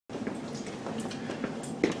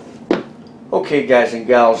Okay, guys and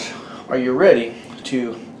gals, are you ready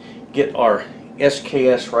to get our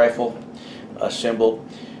SKS rifle assembled?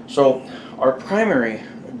 So our primary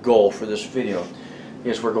goal for this video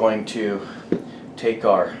is we're going to take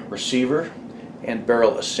our receiver and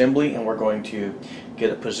barrel assembly and we're going to get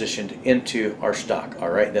it positioned into our stock.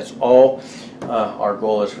 Alright, that's all our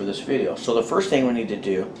goal is for this video. So the first thing we need to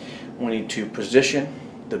do, we need to position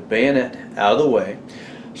the bayonet out of the way.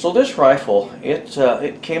 So this rifle,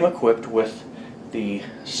 it came equipped with the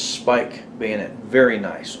spike bayonet. Very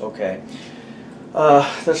nice. Okay.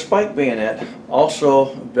 The spike bayonet,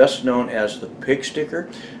 also best known as the pig sticker,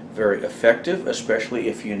 very effective, especially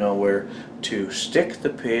if you know where to stick the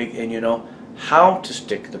pig and you know how to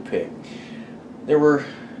stick the pig. There were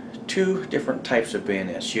two different types of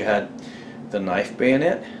bayonets. You had the knife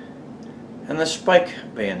bayonet and the spike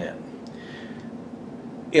bayonet.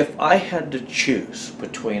 If I had to choose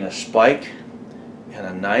between a spike and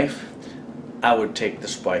a knife, I would take the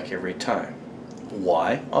spike every time.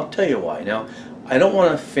 Why? I'll tell you why. Now, I don't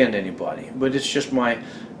want to offend anybody, but it's just my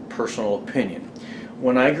personal opinion.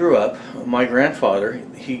 When I grew up, my grandfather,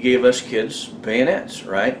 he gave us kids bayonets,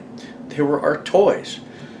 right? They were our toys.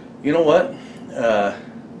 You know what?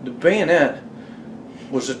 The bayonet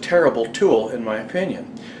was a terrible tool in my opinion.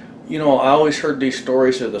 You know, I always heard these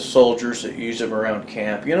stories of the soldiers that use them around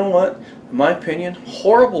camp. You know what? In my opinion,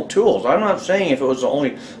 horrible tools. I'm not saying if it was the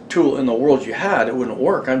only tool in the world you had, it wouldn't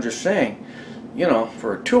work. I'm just saying, you know,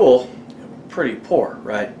 for a tool, pretty poor,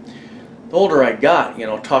 right? The older I got, you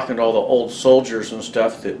know, talking to all the old soldiers and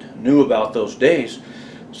stuff that knew about those days,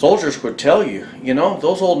 soldiers would tell you, you know,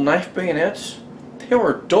 those old knife bayonets, they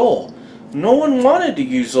were dull. No one wanted to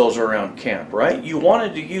use those around camp, right? You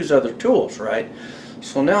wanted to use other tools, right?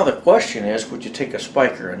 So now the question is, would you take a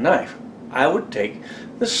spike or a knife? I would take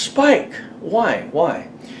the spike. Why? Why?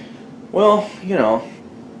 Well, you know,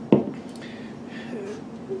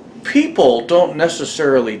 people don't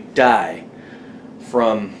necessarily die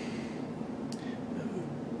from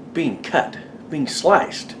being cut, being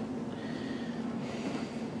sliced.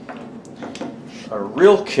 A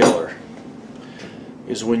real killer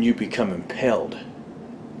is when you become impaled.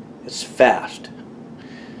 It's fast.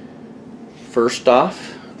 First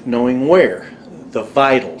off, knowing where, the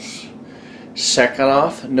vitals. Second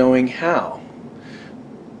off, knowing how.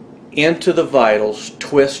 Into the vitals,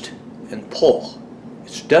 twist and pull.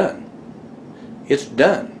 It's done. It's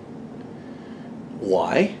done.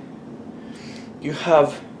 Why? You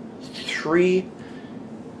have 3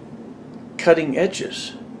 cutting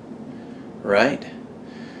edges, right?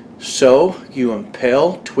 So you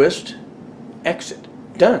impale, twist, exit.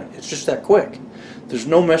 Done. It's just that quick. There's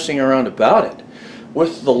no messing around about it.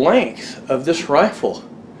 With the length of this rifle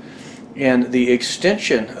and the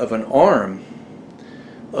extension of an arm,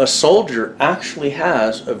 a soldier actually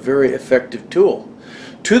has a very effective tool.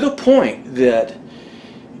 To the point that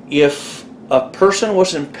if a person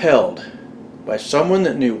was impaled by someone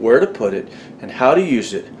that knew where to put it and how to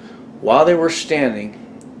use it while they were standing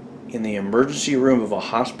in the emergency room of a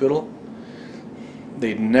hospital,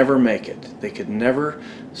 they'd never make it. They could never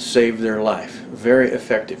save their life. Very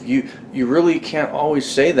effective. You really can't always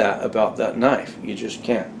say that about that knife. You just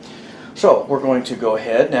can't. So we're going to go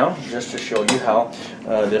ahead now just to show you how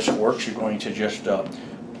this works. You're going to just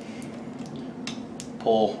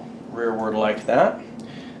pull rearward like that,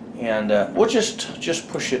 and we'll just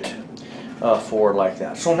push it forward like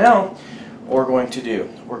that. So now what we're going to do,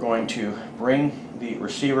 we're going to bring the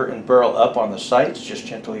receiver and barrel up on the sights just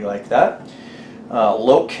gently like that.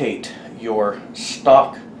 Locate your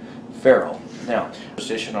stock ferrule. Now,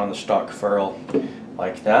 position on the stock ferrule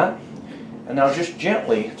like that. And now just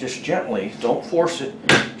gently, don't force it,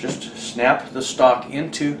 just snap the stock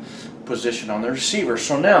into position on the receiver.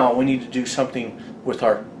 So now we need to do something with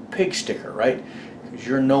our pig sticker, right? Because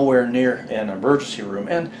you're nowhere near an emergency room,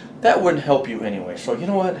 and that wouldn't help you anyway. So you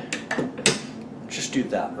know what? Just do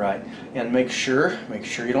that, right? And make sure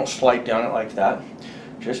you don't slide down it like that.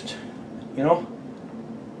 Just, you know,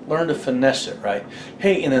 learn to finesse it, right?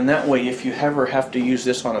 Hey, and then that way, if you ever have to use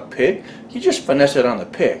this on a pig, you just finesse it on the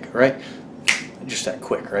pig, right? Just that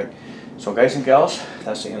quick, right? So guys and gals,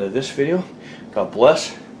 that's the end of this video. God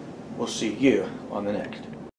bless. We'll see you on the next.